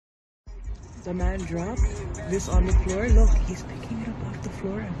The man dropped this on the floor. Look, he's picking it up off the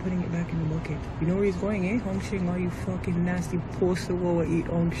floor and putting it back in the bucket. You know where he's going, eh? Hong Shing, all you fucking nasty poster will eat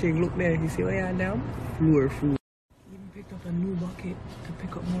Hong Shing. Look there. You see what he had down? Floor food. Even picked up a new bucket to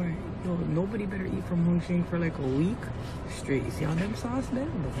pick up more. Yo, nobody better eat from Hong Shing for like a week straight. You see all them sauce there?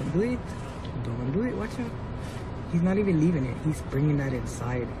 Don't do it. Don't do it. Watch out. He's not even leaving it. He's bringing that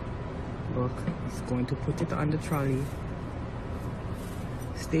inside. Look, he's going to put it on the trolley.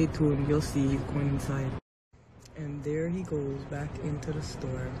 Stay tuned, you'll see he's going inside. And there he goes back into the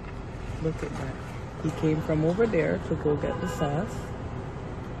store. Look at that. He came from over there to go get the sauce.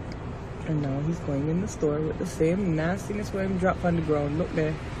 And now he's going in the store with the same nastiness where him dropped on the ground. Look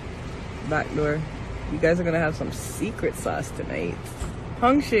there. Back door. You guys are gonna have some secret sauce tonight.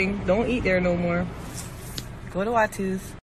 Hong Shing, don't eat there no more. Go to Watu's.